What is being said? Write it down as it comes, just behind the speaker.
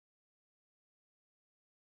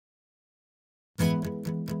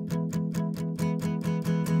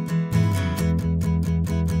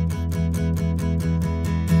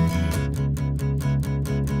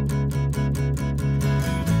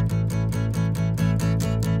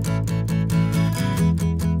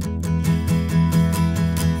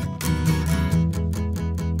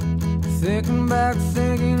Drinking back,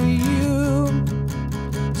 thinking of you.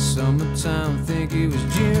 Summertime, think it was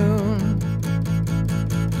June.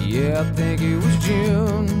 Yeah, I think it was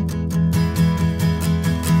June.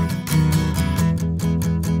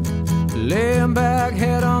 Laying back,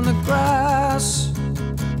 head on the grass,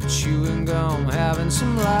 chewing gum, having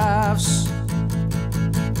some laughs.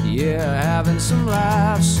 Yeah, having some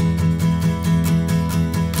laughs.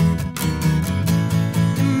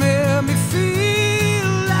 You made me feel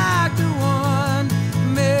like the one.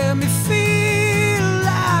 Made me feel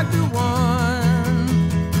like the one.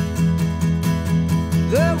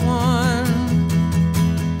 The one.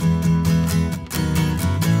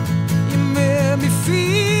 You made me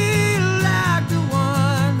feel like the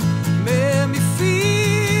one. Made me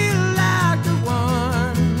feel like the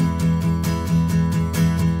one.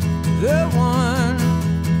 The one.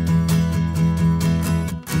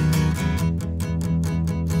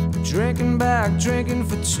 Drinking back, drinking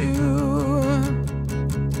for two.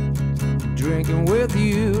 Drinking with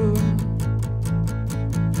you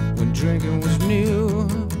when drinking was new.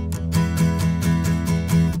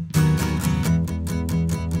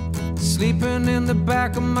 Sleeping in the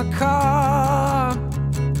back of my car,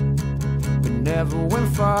 we never went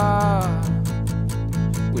far.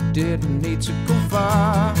 We didn't need to go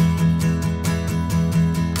far.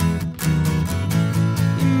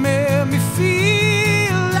 You made me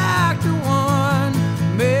feel like the one.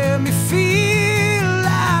 Made me feel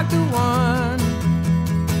like the one.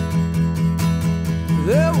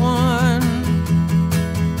 The one.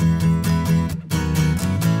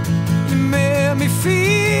 You made me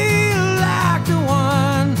feel like the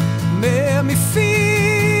one. Made me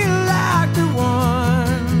feel like the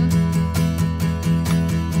one.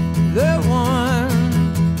 The one.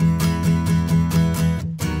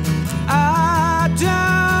 I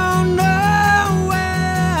don't know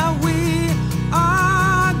where we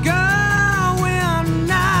are going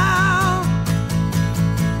now.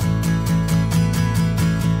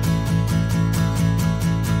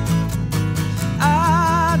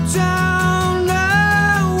 I don't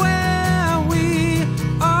know where we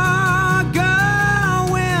are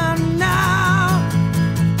going now.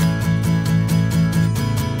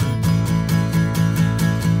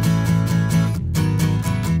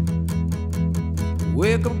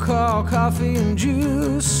 Wake up, call, coffee and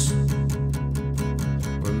juice.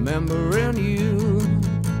 Remembering you.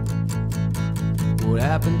 What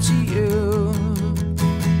happened to you?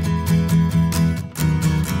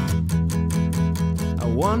 I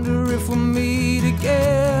wonder if we'll meet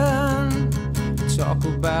again. Talk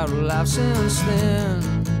about life since then.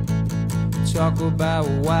 Talk about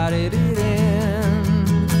why did it end.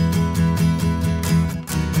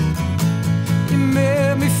 You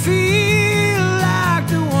made me feel like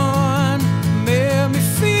the one. Made me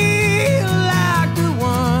feel like the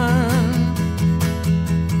one.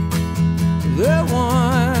 The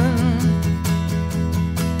one.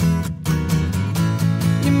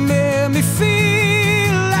 You made me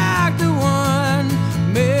feel like the one.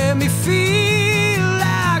 Made me feel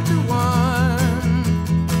like the one.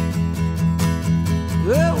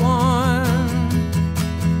 The one.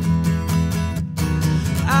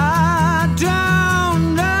 I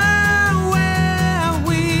don't know where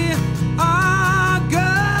we are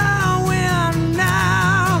going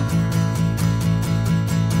now.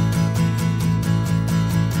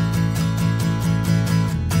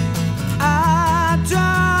 I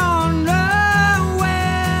don't know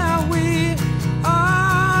where we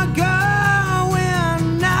are going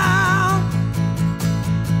now.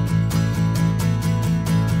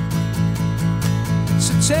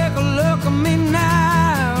 So take a look at me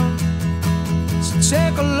now. So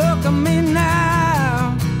take a look at me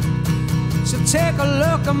now. So take a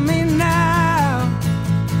look at me now.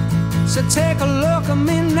 So take a look at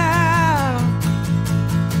me now.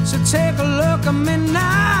 So take a look at me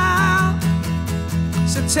now.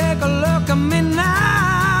 So take a look at me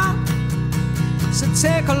now. So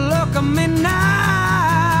take a look at me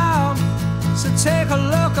now. So take a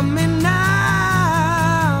look at me now.